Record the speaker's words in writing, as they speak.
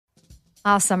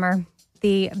Summer,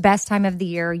 the best time of the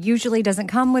year, usually doesn't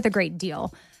come with a great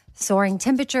deal. Soaring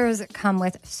temperatures come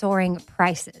with soaring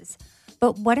prices.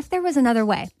 But what if there was another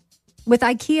way? With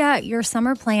IKEA, your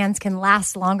summer plans can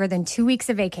last longer than 2 weeks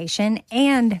of vacation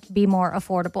and be more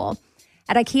affordable.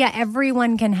 At IKEA,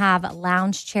 everyone can have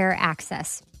lounge chair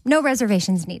access. No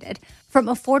reservations needed. From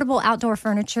affordable outdoor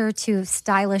furniture to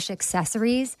stylish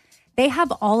accessories, they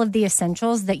have all of the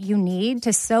essentials that you need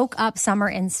to soak up summer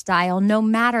in style, no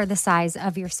matter the size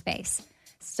of your space.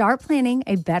 Start planning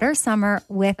a better summer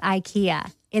with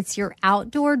IKEA. It's your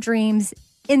outdoor dreams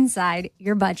inside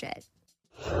your budget.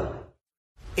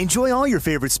 Enjoy all your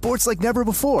favorite sports like never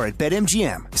before at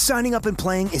BetMGM. Signing up and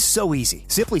playing is so easy.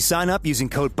 Simply sign up using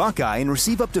code Buckeye and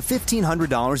receive up to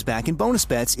 $1,500 back in bonus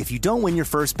bets if you don't win your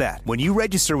first bet. When you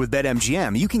register with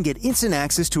BetMGM, you can get instant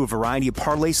access to a variety of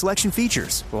parlay selection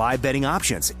features, live betting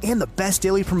options, and the best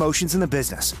daily promotions in the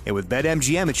business. And with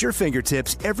BetMGM at your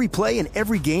fingertips, every play and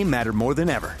every game matter more than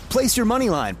ever. Place your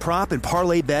moneyline, prop, and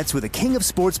parlay bets with the king of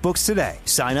sportsbooks today.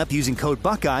 Sign up using code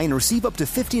Buckeye and receive up to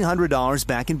 $1,500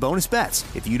 back in bonus bets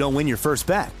if you don't win your first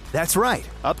bet. That's right,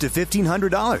 up to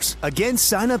 $1,500. Again,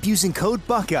 sign up using code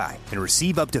Buckeye and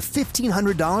receive up to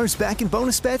 $1,500 back in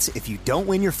bonus bets if you don't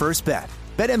win your first bet.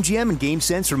 BetMGM and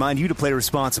GameSense remind you to play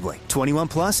responsibly. 21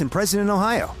 plus and present in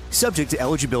Ohio. Subject to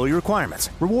eligibility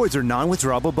requirements. Rewards are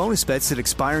non-withdrawable bonus bets that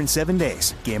expire in 7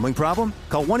 days. Gambling problem?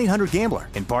 Call 1-800-GAMBLER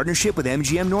in partnership with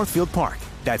MGM Northfield Park.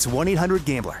 That's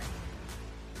 1-800-GAMBLER.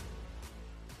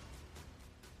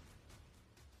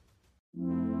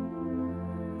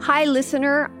 Hi,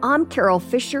 listener. I'm Carol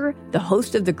Fisher, the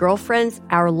host of The Girlfriends,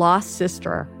 Our Lost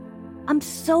Sister. I'm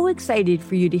so excited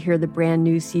for you to hear the brand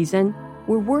new season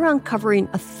where we're uncovering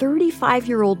a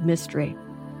 35-year-old mystery.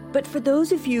 But for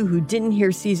those of you who didn't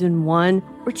hear season 1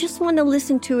 or just want to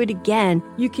listen to it again,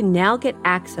 you can now get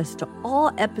access to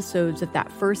all episodes of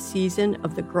that first season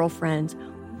of The Girlfriends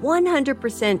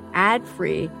 100%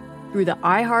 ad-free through the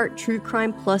iHeart True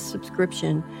Crime Plus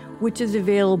subscription, which is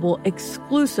available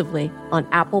exclusively on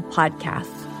Apple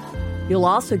Podcasts. You'll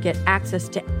also get access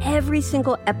to every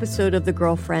single episode of The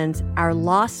Girlfriends, Our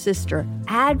Lost Sister,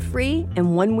 ad-free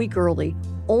and 1 week early,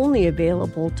 only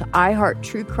available to iHeart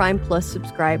True Crime Plus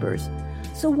subscribers.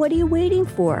 So what are you waiting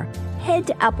for? Head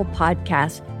to Apple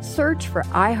Podcasts, search for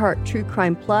iHeart True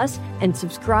Crime Plus, and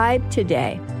subscribe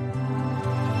today.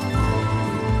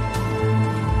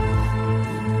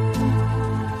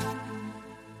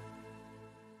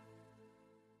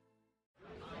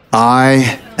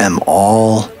 I am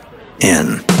all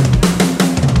in.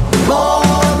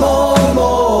 More, more,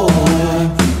 more.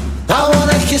 I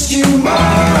wanna kiss you more.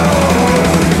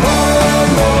 More,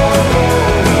 more, more.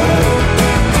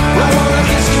 I wanna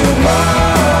kiss you more.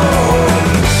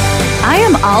 I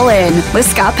am all in with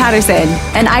Scott Patterson,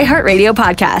 an iHeartRadio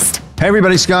podcast. Hey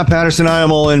everybody, Scott Patterson, I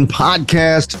am all in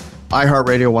podcast.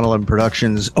 iHeartRadio 111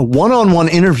 Productions, a one-on-one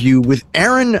interview with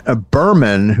Aaron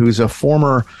Berman, who's a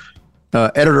former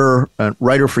editor and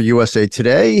writer for USA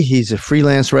Today. He's a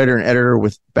freelance writer and editor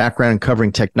with background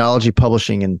covering technology,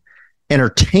 publishing, and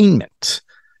entertainment.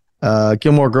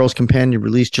 Gilmore Girls Companion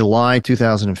released July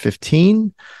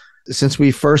 2015. Since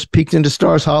we first peeked into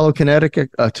Stars Hollow, Connecticut,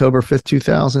 October 5th,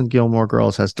 2000, Gilmore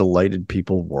Girls has delighted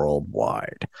people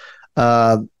worldwide.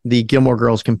 The Gilmore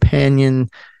Girls Companion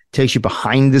takes you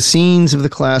behind the scenes of the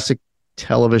classic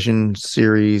television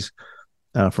series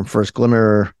from first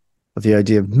glimmer of the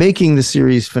idea of making the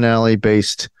series finale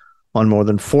based on more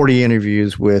than 40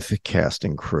 interviews with cast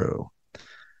and crew.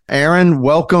 Aaron,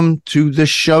 welcome to the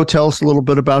show. Tell us a little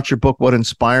bit about your book, what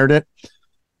inspired it,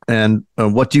 and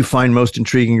what do you find most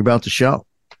intriguing about the show?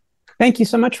 Thank you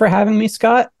so much for having me,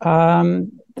 Scott.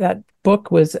 That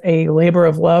book was a labor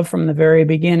of love from the very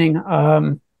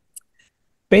beginning.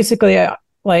 Basically,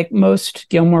 like most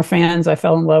Gilmore fans, I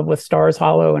fell in love with Stars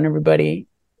Hollow and everybody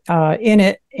in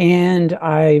it,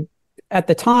 and at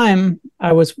the time,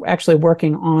 I was actually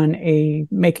working on a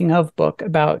making of book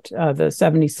about the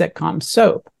 70s sitcom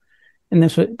Soap. And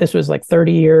this was like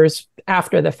 30 years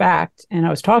after the fact. And I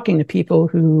was talking to people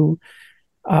who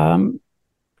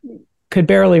could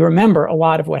barely remember a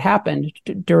lot of what happened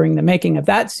during the making of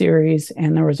that series.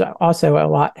 And there was also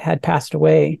a lot had passed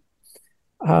away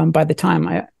by the time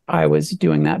I was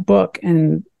doing that book.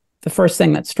 And the first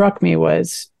thing that struck me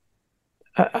was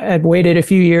I'd waited a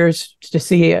few years to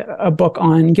see a book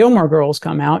on Gilmore Girls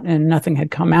come out, and nothing had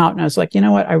come out. And I was like, you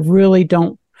know what? I really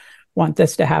don't want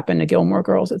this to happen to Gilmore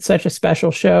Girls. It's such a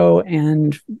special show.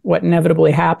 And what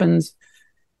inevitably happens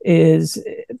is,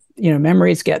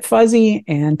 memories get fuzzy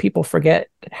and people forget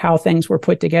how things were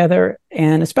put together.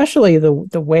 And especially the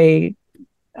way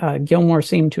Gilmore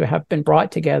seemed to have been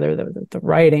brought together, the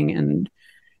writing and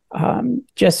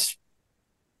just,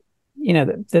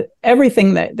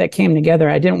 everything that came together.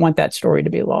 I didn't want that story to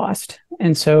be lost.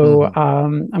 And so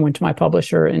I went to my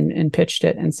publisher and pitched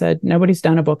it and said, nobody's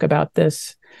done a book about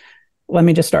this. Let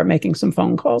me just start making some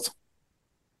phone calls.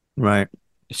 Right.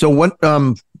 So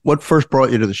what first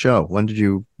brought you to the show? When did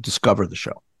you discover the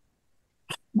show?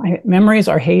 My memories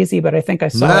are hazy, but I think I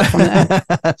saw it from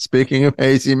that. Speaking of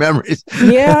hazy memories.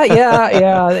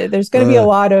 Yeah. There's going to be a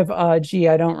lot of, I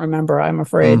don't remember, I'm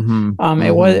afraid.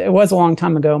 It was a long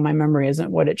time ago. My memory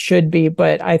isn't what it should be,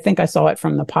 but I think I saw it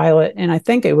from the pilot, and I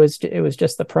think it was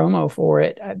just the promo for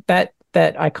it. That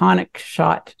iconic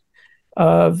shot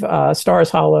of Stars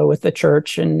Hollow with the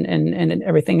church and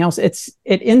everything else. It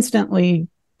instantly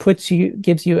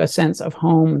gives you a sense of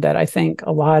home that I think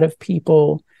a lot of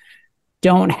people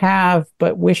don't have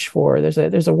but wish for.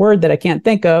 There's a word that I can't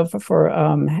think of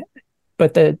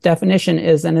but the definition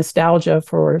is a nostalgia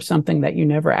for something that you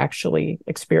never actually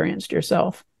experienced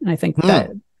yourself. And I think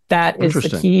that is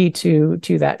the key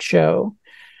to that show.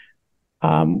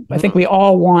 I think we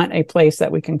all want a place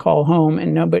that we can call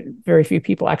home, but very few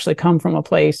people actually come from a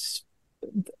place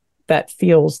that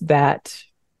feels that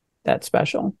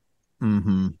special.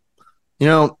 Mm-hmm.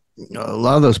 A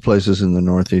lot of those places in the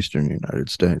northeastern United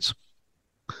States.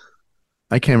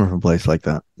 I came from a place like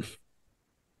that.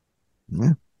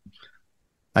 Yeah.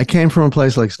 I came from a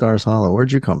place like Stars Hollow.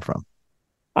 Where'd you come from?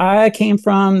 I came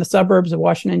from the suburbs of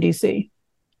Washington, D.C.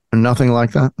 Nothing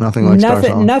like that? Nothing like Stars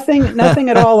Hollow? Nothing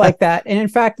at all like that. And in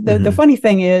fact, the funny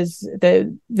thing is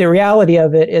the reality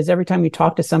of it is every time you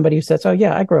talk to somebody who says, oh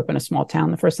yeah, I grew up in a small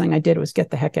town, the first thing I did was get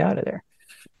the heck out of there.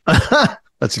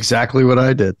 That's exactly what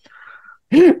I did.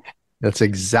 That's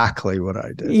exactly what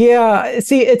I did. Yeah.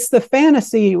 See, it's the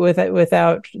fantasy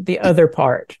without the other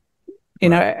part.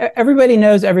 Everybody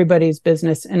knows everybody's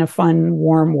business in a fun,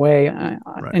 warm way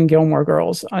in Gilmore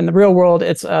Girls. In the real world,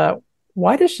 it's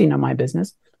why does she know my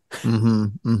business? Mm-hmm,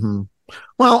 mm-hmm.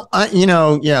 Well,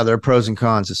 there are pros and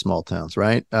cons of small towns,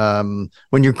 right?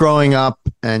 When you're growing up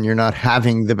and you're not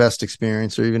having the best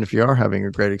experience, or even if you are having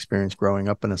a great experience growing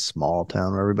up in a small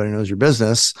town where everybody knows your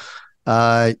business,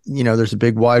 there's a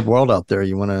big wide world out there.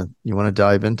 You want to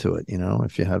dive into it,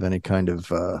 if you have any kind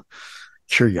of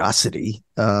curiosity.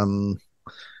 But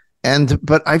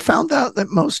I found out that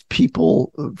most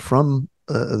people from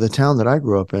the town that I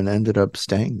grew up in ended up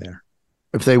staying there.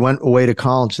 If they went away to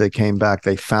college, they came back.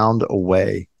 They found a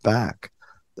way back.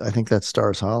 I think that's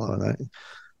Stars Hollow. And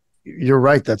you're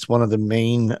right. That's one of the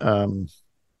main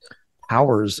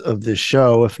powers of this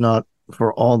show. If not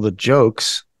for all the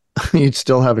jokes, you'd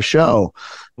still have a show.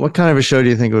 What kind of a show do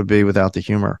you think it would be without the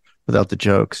humor, without the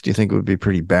jokes? Do you think it would be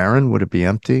pretty barren? Would it be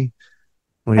empty?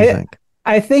 What do you think?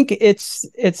 I think it's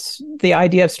the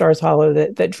idea of Stars Hollow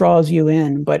that draws you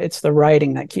in, but it's the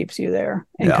writing that keeps you there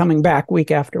and coming back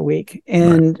week after week.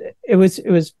 And it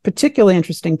was particularly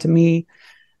interesting to me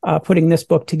putting this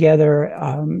book together.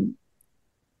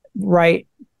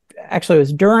 Actually, it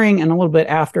was during and a little bit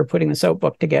after putting the Soap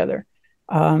book together.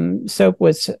 Soap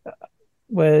was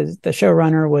the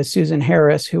showrunner was Susan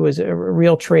Harris, who was a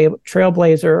real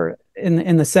trailblazer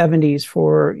in the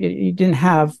 70s. You didn't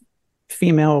have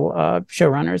female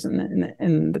showrunners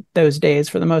in those days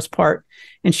for the most part,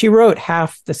 and she wrote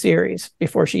half the series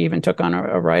before she even took on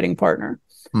a writing partner.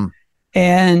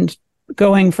 And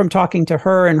going from talking to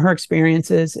her and her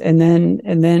experiences, and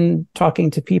then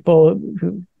talking to people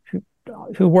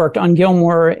who worked on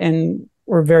Gilmore and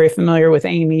were very familiar with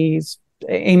Amy's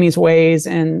ways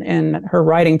and her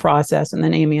writing process, and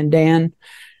then Amy and Dan,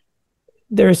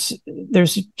 there's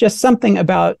just something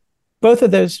about both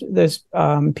of those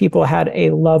people had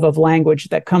a love of language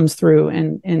that comes through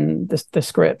in the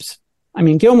scripts. I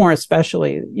mean, Gilmore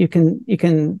especially, you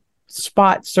can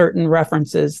spot certain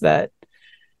references that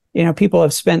people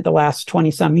have spent the last 20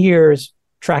 some years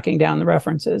tracking down the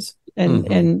references,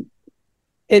 and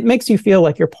it makes you feel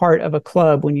like you're part of a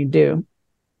club when you do.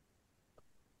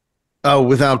 Oh,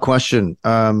 without question.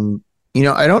 I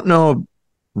don't know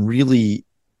really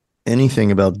anything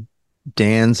about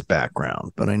Dan's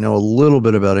background, but I know a little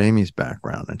bit about Amy's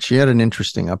background, and she had an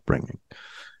interesting upbringing,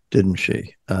 didn't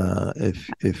she?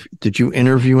 If did you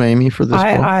interview Amy for this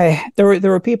book?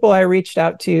 There were people I reached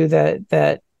out to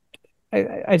that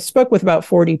I spoke with about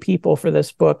 40 people for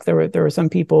this book. There were some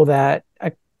people that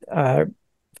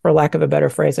for lack of a better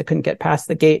phrase, I couldn't get past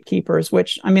the gatekeepers,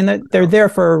 which, I mean, they're there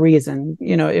for a reason.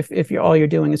 If all you're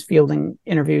doing is fielding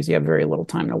interviews, you have very little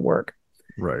time to work.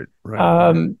 Right.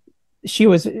 She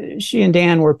and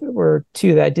Dan were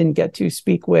two that I didn't get to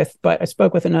speak with, but I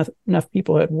spoke with enough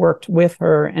people who had worked with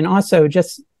her, and also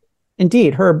just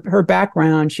indeed her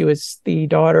background. She was the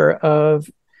daughter of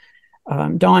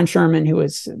Don Sherman, who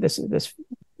was this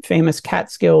famous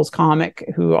Catskills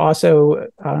comic, who also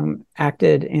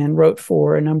acted and wrote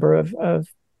for a number of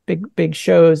big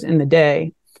shows in the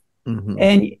day. Mm-hmm.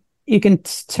 And you can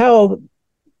tell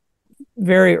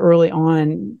very early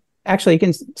on, actually you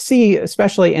can see,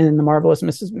 especially in The Marvelous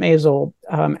Mrs. Maisel,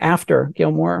 after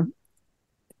Gilmore,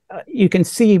 you can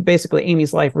see basically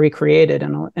Amy's life recreated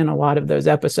in a lot of those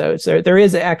episodes. There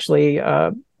is actually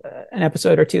an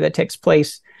episode or two that takes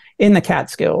place in the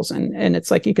Catskills, and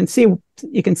it's like you can see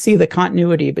the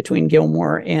continuity between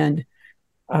Gilmore and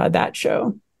that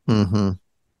show. Mm-hmm.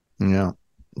 Yeah,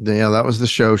 that was the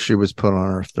show she was put on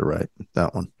Earth to write.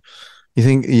 That one.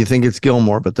 You think it's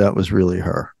Gilmore, but that was really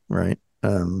her, right?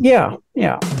 Yeah.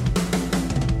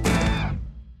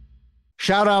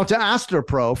 Shout out to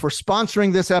Astropro for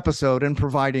sponsoring this episode and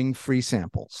providing free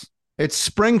samples. It's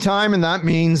springtime, and that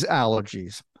means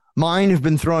allergies. Mine have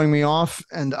been throwing me off,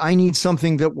 and I need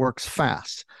something that works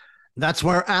fast. That's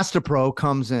where Astropro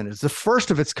comes in. It's the first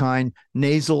of its kind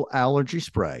nasal allergy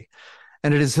spray,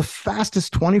 and it is the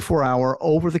fastest 24-hour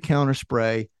over-the-counter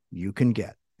spray you can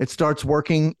get. It starts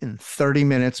working in 30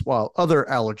 minutes, while other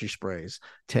allergy sprays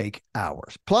take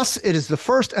hours. Plus, it is the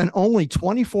first and only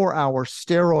 24-hour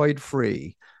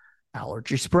steroid-free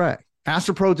allergy spray.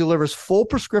 Astropro delivers full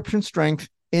prescription strength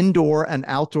indoor and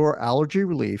outdoor allergy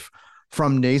relief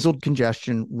from nasal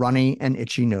congestion, runny and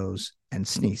itchy nose, and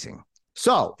sneezing.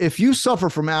 So if you suffer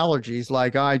from allergies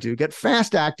like I do, get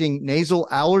fast-acting nasal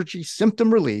allergy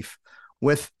symptom relief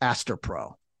with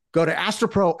Astropro. Go to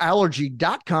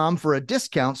astroproallergy.com for a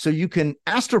discount so you can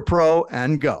Astropro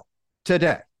and go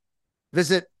today.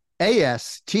 Visit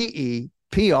ASTEPRO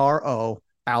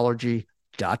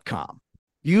allergy.com.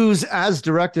 Use as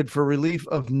directed for relief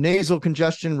of nasal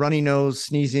congestion, runny nose,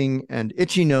 sneezing, and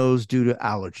itchy nose due to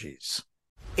allergies.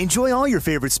 Enjoy all your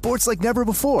favorite sports like never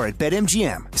before at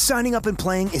BetMGM. Signing up and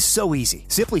playing is so easy.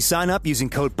 Simply sign up using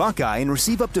code Buckeye and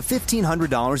receive up to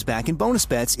 $1,500 back in bonus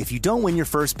bets if you don't win your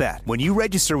first bet. When you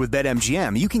register with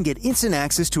BetMGM, you can get instant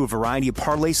access to a variety of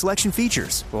parlay selection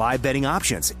features, live betting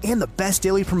options, and the best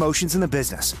daily promotions in the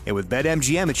business. And with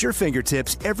BetMGM at your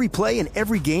fingertips, every play and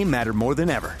every game matter more than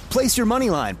ever. Place your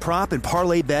moneyline, prop, and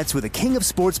parlay bets with the king of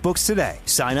sportsbooks today.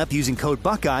 Sign up using code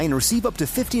Buckeye and receive up to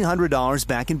 $1,500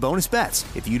 back in bonus bets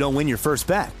if you don't win your first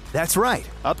bet. That's right,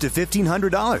 up to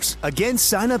 $1,500. Again,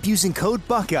 sign up using code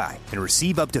Buckeye and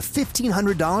receive up to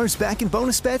 $1,500 back in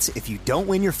bonus bets if you don't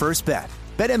win your first bet.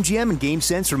 BetMGM and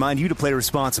GameSense remind you to play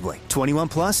responsibly. 21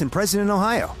 plus and present in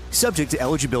Ohio. Subject to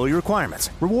eligibility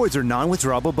requirements. Rewards are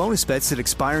non-withdrawable bonus bets that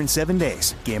expire in 7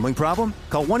 days. Gambling problem?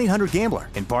 Call 1-800-GAMBLER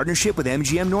in partnership with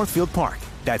MGM Northfield Park.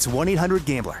 That's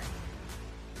 1-800-GAMBLER.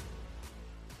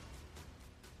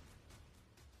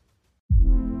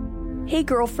 Hey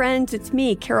girlfriends, it's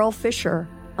me, Carol Fisher.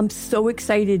 I'm so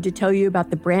excited to tell you about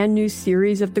the brand new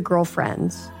series of The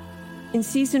Girlfriends. In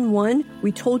season 1,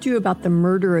 we told you about the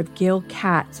murder of Gail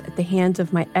Katz at the hands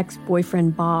of my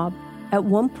ex-boyfriend Bob. At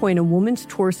one point, a woman's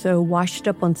torso washed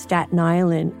up on Staten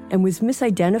Island and was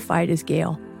misidentified as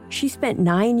Gail. She spent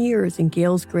 9 years in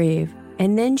Gail's grave,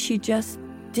 and then she just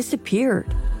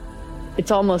disappeared.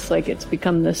 It's almost like it's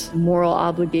become this moral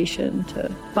obligation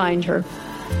to find her.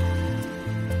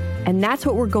 And that's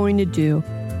what we're going to do.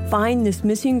 Find this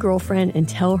missing girlfriend and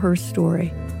tell her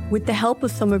story. With the help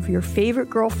of some of your favorite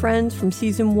girlfriends from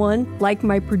season 1, like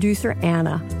my producer,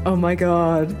 Anna. Oh my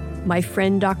God. My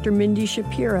friend, Dr. Mindy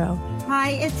Shapiro.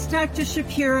 Hi, it's Dr.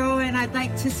 Shapiro, and I'd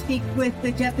like to speak with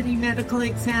the deputy medical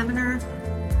examiner.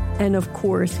 And of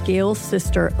course, Gail's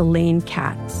sister, Elaine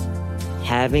Katz.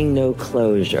 Having no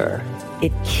closure,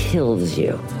 it kills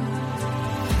you.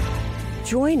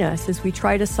 Join us as we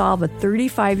try to solve a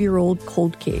 35-year-old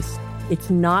cold case. It's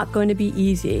not going to be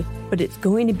easy, but it's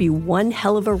going to be one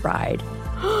hell of a ride.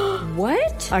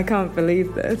 What? I can't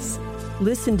believe this.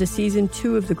 Listen to season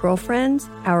 2 of The Girlfriends,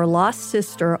 Our Lost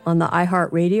Sister on the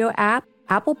iHeartRadio app,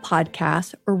 Apple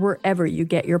Podcasts, or wherever you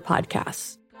get your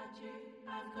podcasts.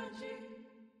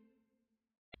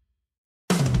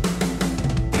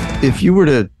 If you were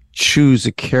to choose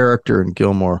a character in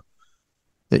Gilmore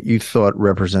that you thought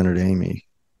represented Amy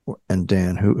and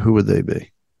Dan, who would they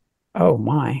be? Oh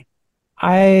my.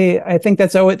 I think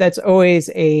that's always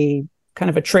a kind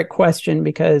of a trick question,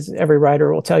 because every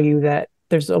writer will tell you that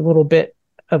there's a little bit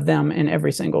of them in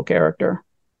every single character.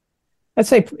 I'd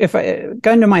say, if I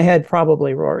gun to my head,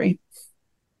 probably Rory.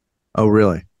 Oh,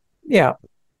 really? Yeah.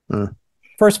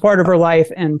 First part of her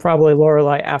life, and probably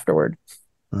Lorelai afterward.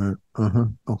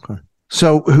 Okay.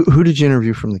 So who did you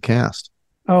interview from the cast?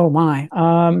 Oh my.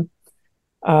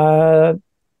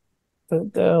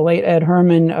 The late Ed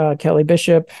Herman, Kelly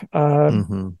Bishop,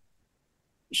 Sean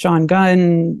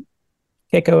Gunn,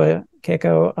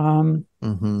 Keiko.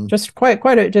 Just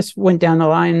just went down the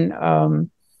line.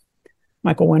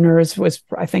 Michael Winters was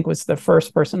the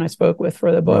first person I spoke with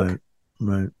for the book.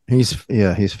 Right. He's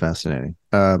fascinating.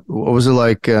 What was it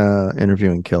like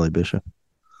interviewing Kelly Bishop?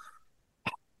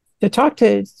 To talk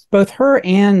to both her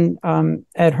and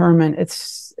Ed Herman,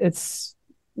 it's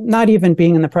not even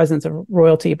being in the presence of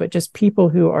royalty, but just people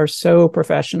who are so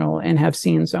professional and have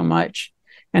seen so much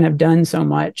and have done so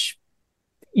much.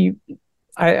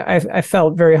 I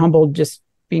felt very humbled just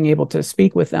being able to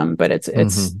speak with them, but it's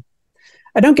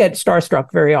I don't get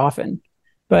starstruck very often,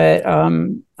 but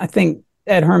I think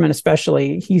Ed Herman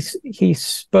especially, he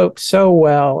spoke so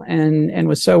well and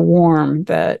was so warm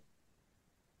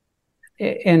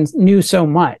and knew so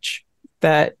much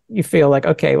that you feel like,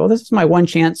 okay, well, this is my one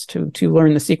chance to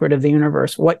learn the secret of the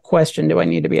universe. What question do I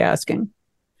need to be asking?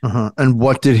 And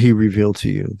what did he reveal to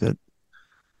you? That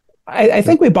I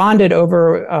think we bonded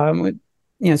over,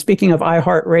 speaking of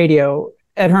iHeartRadio,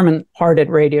 Ed Herman hearted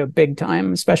radio big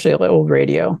time, especially old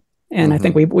radio. And I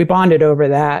think we bonded over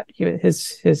that.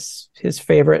 His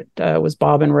favorite was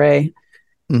Bob and Ray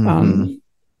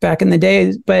back in the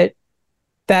days. But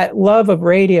that love of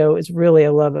radio is really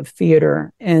a love of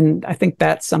theater. And I think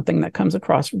that's something that comes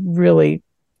across really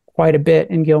quite a bit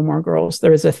in Gilmore Girls.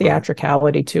 There is a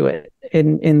theatricality to it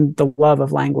in the love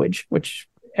of language, which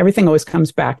everything always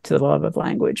comes back to the love of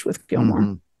language with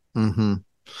Gilmore.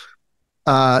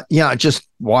 Just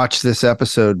watch this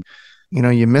episode.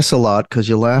 You miss a lot because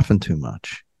you're laughing too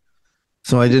much.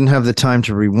 So I didn't have the time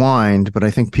to rewind, but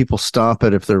I think people stop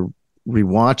it if they're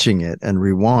rewatching it and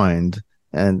rewind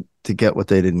and to get what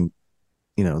they didn't,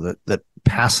 that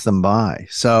passed them by.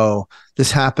 So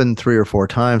this happened 3 or 4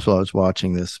 times while I was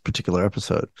watching this particular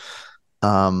episode.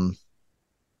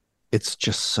 It's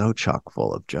just so chock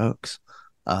full of jokes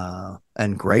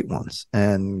and great ones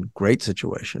and great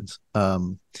situations.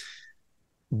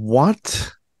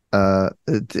 What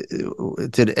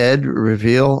did Ed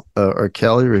reveal or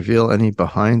Kelly reveal any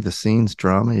behind the scenes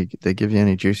drama? Did they give you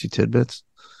any juicy tidbits?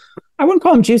 I wouldn't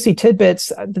call them juicy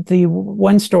tidbits. The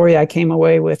one story I came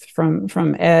away with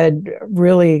from Ed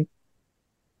really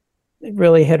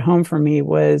hit home for me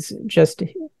was just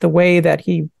the way that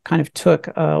he kind of took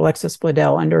Alexis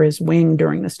Bledel under his wing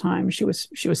during this time. She was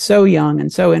so young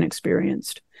and so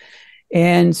inexperienced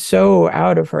and so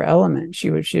out of her element.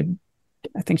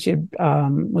 I think she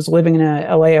was living in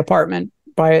a LA apartment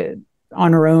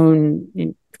on her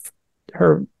own,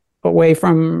 her away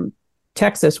from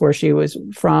Texas, where she was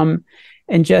from,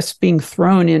 and just being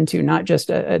thrown into not just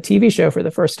a TV show for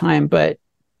the first time, but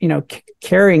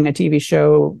carrying a TV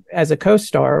show as a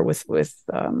co-star with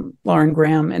Lauren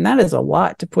Graham, and that is a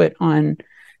lot to put on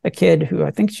a kid who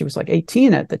I think she was like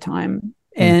 18 at the time,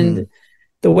 and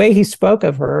the way he spoke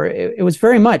of her, it was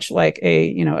very much like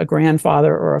a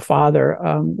grandfather or a father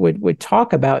would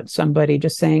talk about somebody,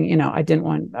 just saying,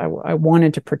 I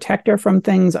wanted to protect her from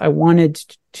things. I wanted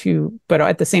to, but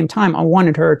at the same time, I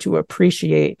wanted her to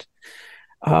appreciate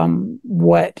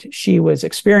what she was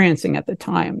experiencing at the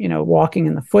time, walking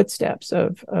in the footsteps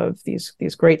of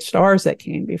these great stars that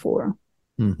came before.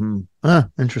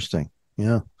 Interesting.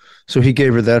 Yeah. So he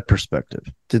gave her that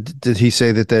perspective. Did he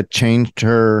say that changed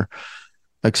her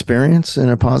experience in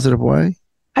a positive way?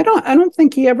 I don't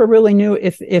think he ever really knew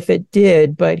if it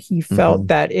did, but he felt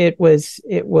that it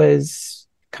was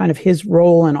kind of his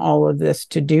role in all of this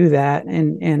to do that.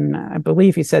 And I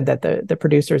believe he said that the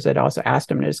producers had also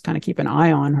asked him to just kind of keep an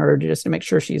eye on her just to make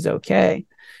sure she's okay.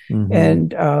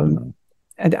 And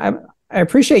I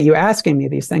appreciate you asking me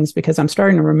these things because I'm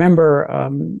starting to remember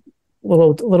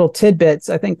little tidbits.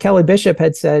 I think Kelly Bishop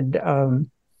had said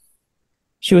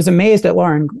she was amazed at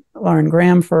Lauren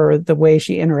Graham for the way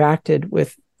she interacted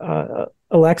with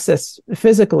Alexis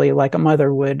physically, like a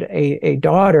mother would a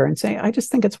daughter, and saying, I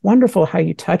just think it's wonderful how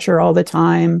you touch her all the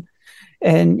time.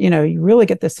 And, you really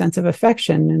get this sense of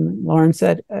affection. And Lauren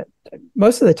said,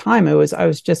 most of the time I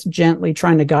was just gently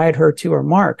trying to guide her to her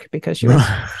mark because she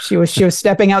was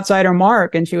stepping outside her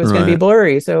mark and she was going to be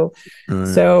blurry. So,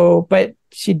 but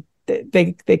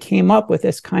they came up with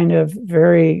this kind of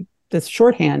this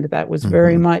shorthand that was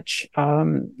very much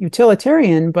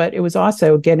utilitarian, but it was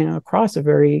also getting across a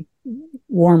very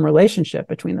warm relationship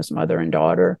between this mother and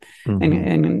daughter.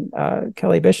 And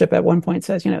Kelly Bishop at one point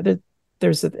says,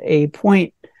 there's a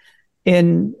point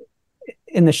in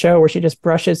the show where she just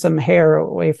brushes some hair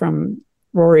away from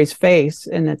Rory's face,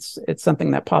 and it's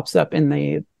something that pops up in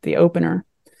the opener.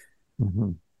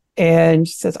 And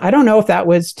she says, I don't know if that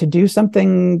was to do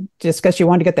something just because she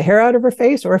wanted to get the hair out of her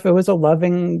face, or if it was a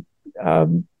loving,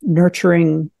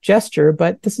 nurturing gesture.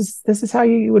 But this is how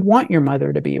you would want your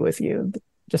mother to be with you.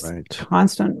 just Right.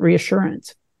 constant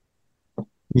reassurance.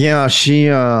 Yeah,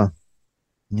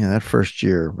 that first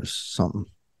year was something.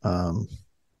 Um,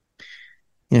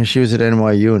 she was at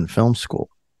NYU in film school,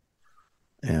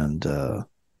 and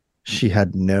she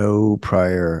had no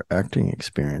prior acting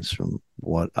experience from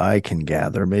what I can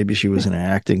gather. Maybe she was in an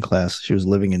acting class. She was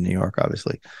living in New York,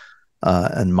 obviously,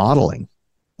 and modeling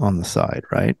on the side,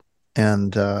 right?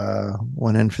 And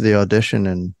went in for the audition,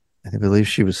 and I believe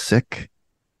she was sick.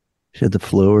 She had the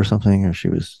flu or something, or she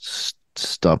was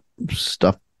stuffy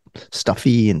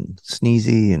and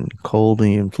sneezy and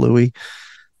coldy and fluey.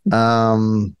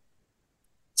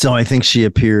 So I think she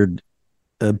appeared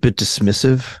a bit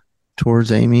dismissive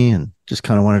towards Amy and just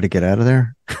kind of wanted to get out of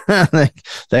there.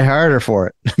 they hired her for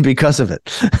it because of it.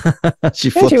 She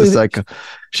flipped the cycle.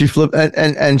 She flipped,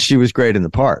 and she was great in the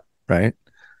part, right?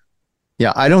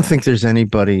 Yeah, I don't think there's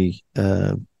anybody.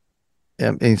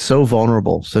 It's so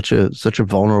vulnerable, such a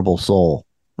vulnerable soul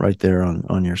right there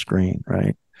on your screen,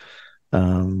 right?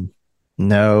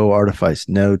 No artifice,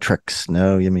 no tricks,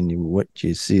 no. I mean, what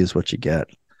you see is what you get.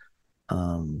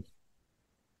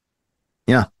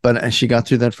 Yeah, but she got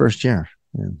through that first year,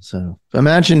 and so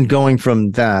imagine going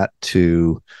from that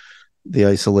to the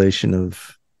isolation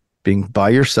of being by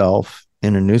yourself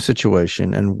in a new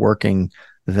situation and working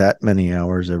that many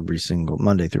hours every single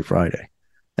Monday through Friday,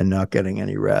 and not getting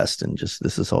any rest, and just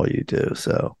this is all you do.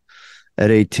 So,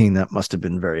 at 18, that must have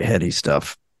been very heady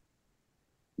stuff.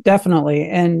 Definitely,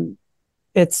 and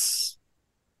it's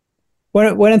one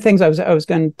of the things I was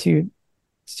going to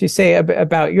say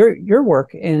about your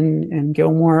work in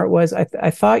Gilmore was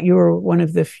I thought you were one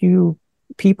of the few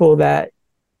people that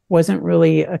wasn't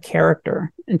really a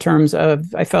character in terms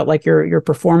of, I felt like your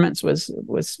performance was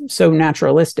so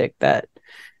naturalistic that,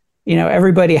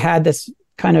 everybody had this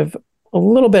kind of a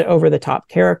little bit over the top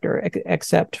character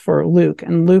except for Luke,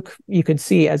 and Luke you could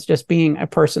see as just being a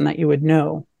person that you would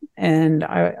know. And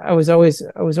I was always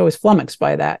flummoxed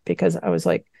by that, because I was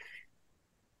like,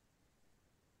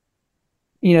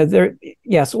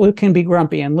 yes, Luke can be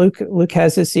grumpy, and Luke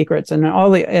has his secrets, and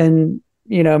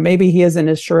maybe he isn't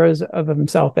as sure of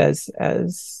himself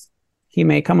as he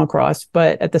may come across,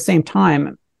 but at the same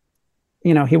time,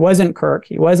 he wasn't Kirk,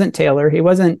 he wasn't Taylor, he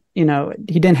wasn't, he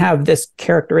didn't have this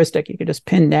characteristic you could just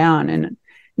pin down, and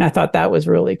I thought that was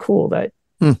really cool that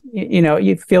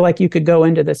you feel like you could go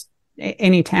into this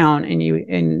any town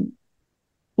and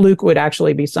Luke would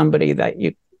actually be somebody that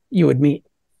you would meet.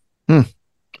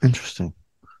 Interesting.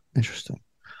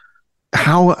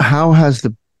 How has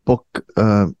the book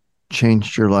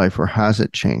changed your life, or has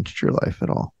it changed your life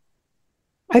at all?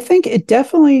 I think it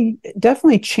definitely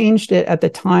changed it at the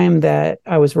time that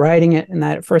I was writing it and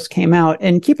that it first came out.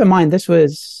 And keep in mind, I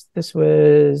was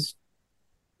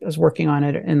working on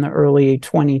it in the early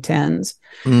 2010s.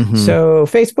 Mm-hmm. So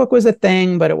Facebook was a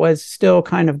thing, but it was still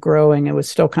kind of growing. It was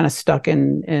still kind of stuck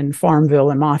in Farmville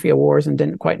and Mafia Wars and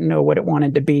didn't quite know what it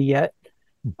wanted to be yet.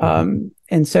 Mm-hmm.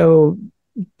 And so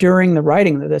during the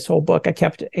writing of this whole book, I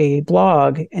kept a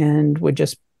blog and would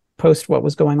just post what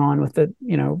was going on with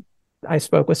I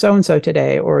spoke with so-and-so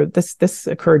today, or this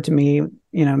occurred to me,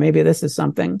 maybe this is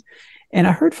something. And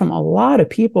I heard from a lot of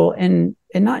people, and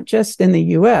not just in the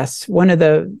US. One of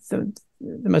the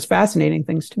most fascinating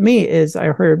things to me is I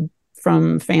heard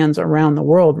from fans around the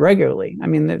world regularly. I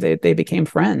mean, they became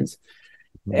friends.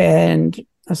 Mm-hmm. And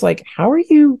I was like, how are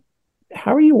you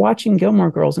watching Gilmore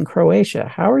Girls in Croatia?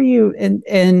 How are you?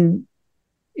 And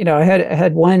I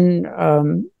had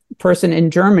one person in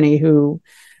Germany who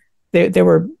they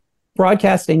were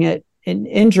broadcasting it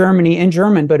in Germany in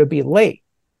German, but it'd be late.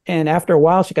 And after a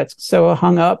while, she got so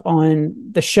hung up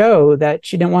on the show that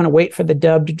she didn't want to wait for the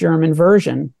dubbed German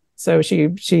version. So she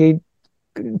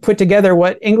put together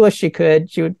what English she could.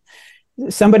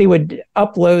 Somebody would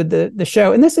upload the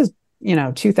show, and this is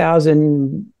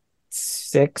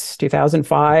 2006,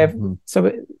 2005. Mm-hmm. So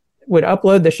it would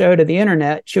upload the show to the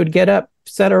internet. She would get up,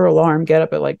 set her alarm, get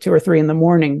up at like 2 or 3 in the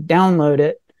morning, download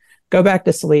it, go back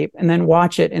to sleep, and then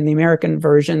watch it in the American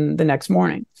version the next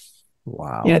morning.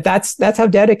 Wow. That's how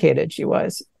dedicated she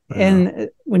was. And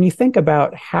when you think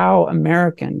about how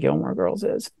American Gilmore Girls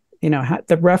is,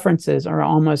 the references are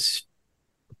almost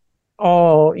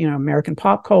all, American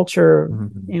pop culture,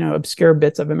 mm-hmm. Obscure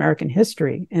bits of American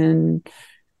history. And,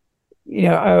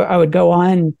 I would go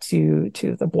on to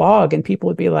the blog and people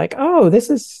would be like, oh,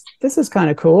 this is kind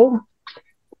of cool.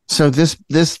 So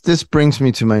this brings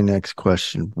me to my next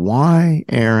question. Why,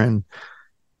 Aaron,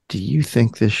 do you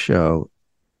think this show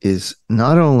is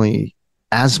not only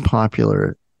as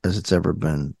popular as it's ever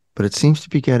been, but it seems to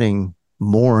be getting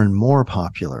more and more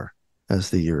popular as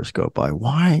the years go by?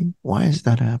 Why is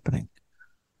that happening?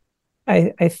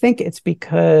 I think it's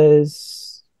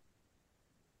because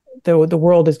the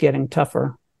world is getting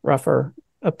tougher, rougher,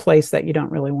 a place that you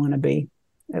don't really want to be,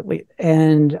 at least.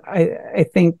 And I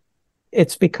think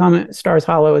Stars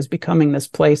Hollow is becoming this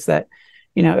place that,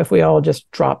 if we all just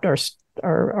dropped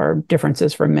our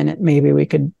differences for a minute, maybe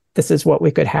this is what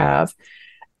we could have.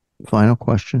 Final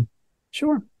question.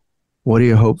 Sure. What do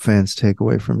you hope fans take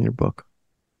away from your book?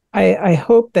 I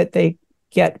hope that they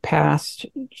get past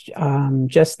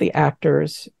just the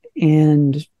actors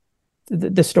and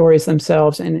the stories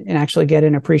themselves, and actually get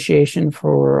an appreciation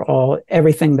for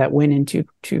everything that went into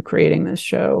creating this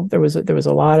show. There was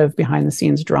a lot of behind the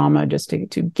scenes drama just to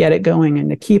get it going and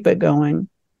to keep it going.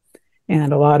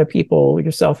 And a lot of people,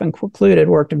 yourself included,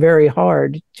 worked very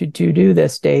hard to do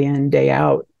this day in, day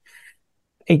out,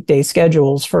 8-day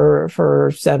schedules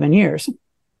for 7 years.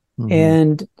 Mm-hmm.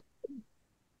 And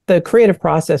the creative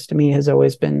process to me has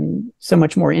always been so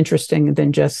much more interesting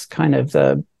than just kind of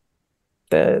the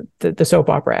soap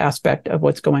opera aspect of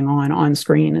what's going on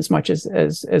screen, as much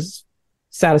as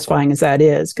satisfying as that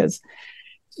is. Because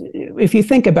if you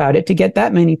think about it, to get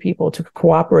that many people to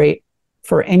cooperate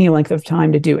for any length of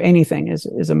time to do anything is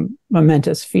a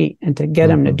momentous feat, and to get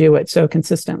them to do it so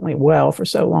consistently well for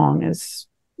so long is,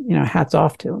 hats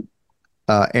off to them.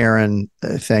 Aaron,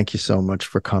 thank you so much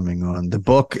for coming on. The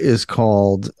book is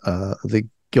called The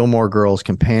Gilmore Girls'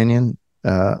 Companion,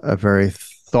 a very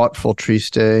thoughtful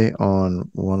treatise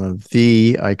on one of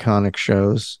the iconic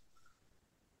shows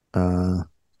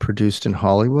produced in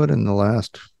Hollywood in the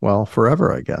last,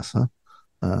 forever, I guess, huh?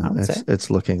 It's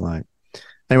looking like.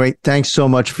 Anyway, thanks so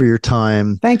much for your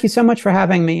time. Thank you so much for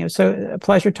having me. It was a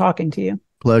pleasure talking to you.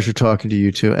 Pleasure talking to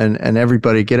you too. And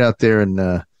everybody, get out there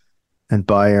and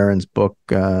buy Aaron's book.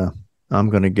 I'm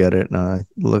going to get it. And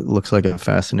looks like a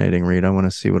fascinating read. I want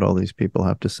to see what all these people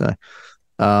have to say.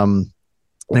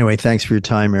 Anyway, thanks for your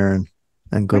time, Aaron,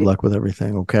 and good luck with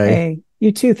everything. Okay. Hey,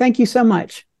 you too. Thank you so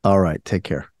much. All right. Take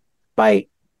care. Bye.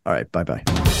 All right. Bye-bye.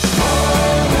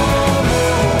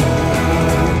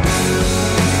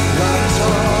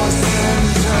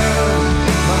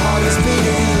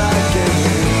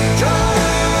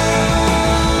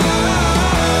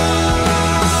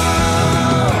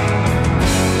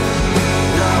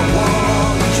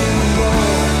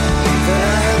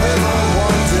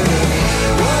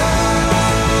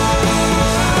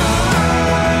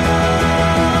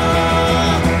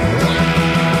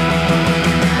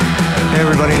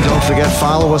 Everybody, and don't forget,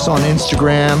 follow us on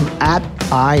Instagram at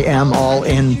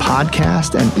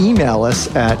IamAllInPodcast and email us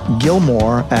at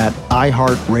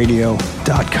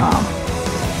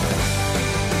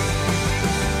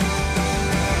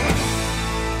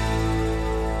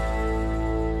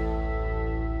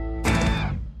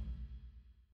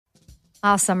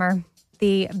Summer,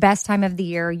 the best time of the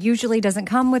year, usually doesn't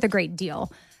come with a great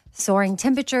deal. Soaring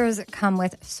temperatures come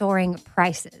with soaring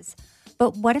prices.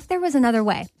 But what if there was another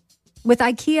way? With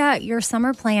IKEA, your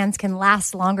summer plans can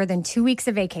last longer than 2 weeks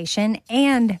of vacation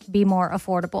and be more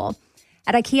affordable.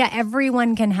 At IKEA,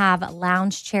 everyone can have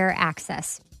lounge chair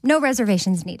access. No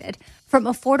reservations needed. From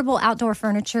affordable outdoor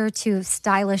furniture to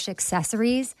stylish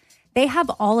accessories, they have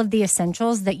all of the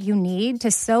essentials that you need to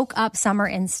soak up summer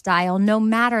in style, no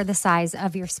matter the size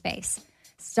of your space.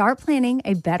 Start planning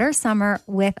a better summer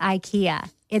with IKEA.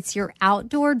 It's your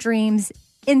outdoor dreams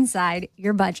inside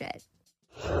your budget.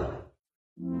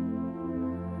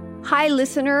 Hi,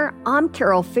 listener. I'm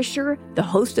Carol Fisher, the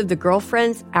host of The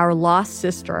Girlfriends, Our Lost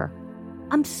Sister.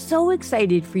 I'm so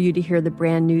excited for you to hear the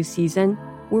brand new season,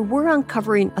 where we're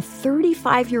uncovering a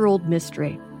 35-year-old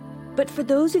mystery. But for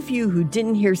those of you who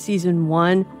didn't hear season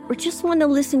 1 or just want to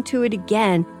listen to it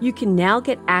again, you can now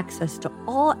get access to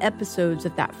all episodes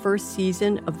of that first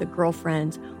season of The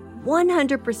Girlfriends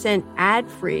 100%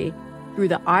 ad-free through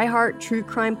the iHeart True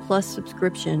Crime Plus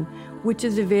subscription, which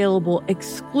is available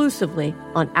exclusively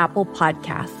on Apple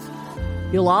Podcasts.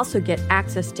 You'll also get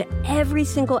access to every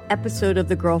single episode of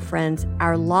The Girlfriends,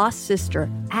 Our Lost Sister,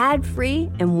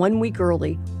 ad-free and 1 week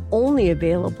early, only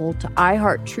available to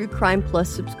iHeart True Crime Plus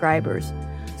subscribers.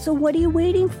 So what are you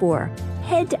waiting for?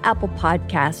 Head to Apple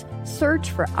Podcasts, search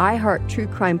for iHeart True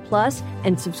Crime Plus,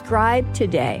 and subscribe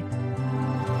today.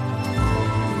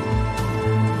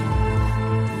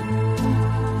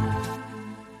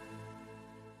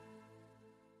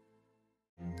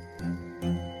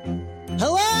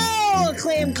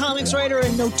 acclaimed comics writer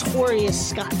and notorious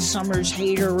Scott Summers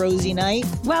hater, Rosie Knight.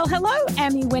 Well, hello,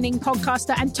 Emmy-winning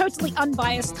podcaster and totally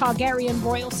unbiased Targaryen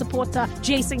royal supporter,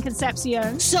 Jason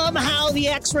Concepcion. Somehow the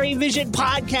X-Ray Vision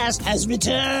podcast has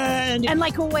returned. And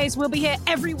like always, we'll be here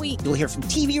every week. You'll hear from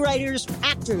TV writers,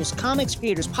 actors, comics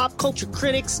creators, pop culture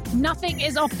critics. Nothing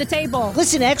is off the table.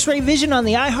 Listen to X-Ray Vision on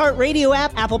the iHeartRadio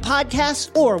app, Apple Podcasts,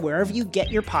 or wherever you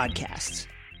get your podcasts.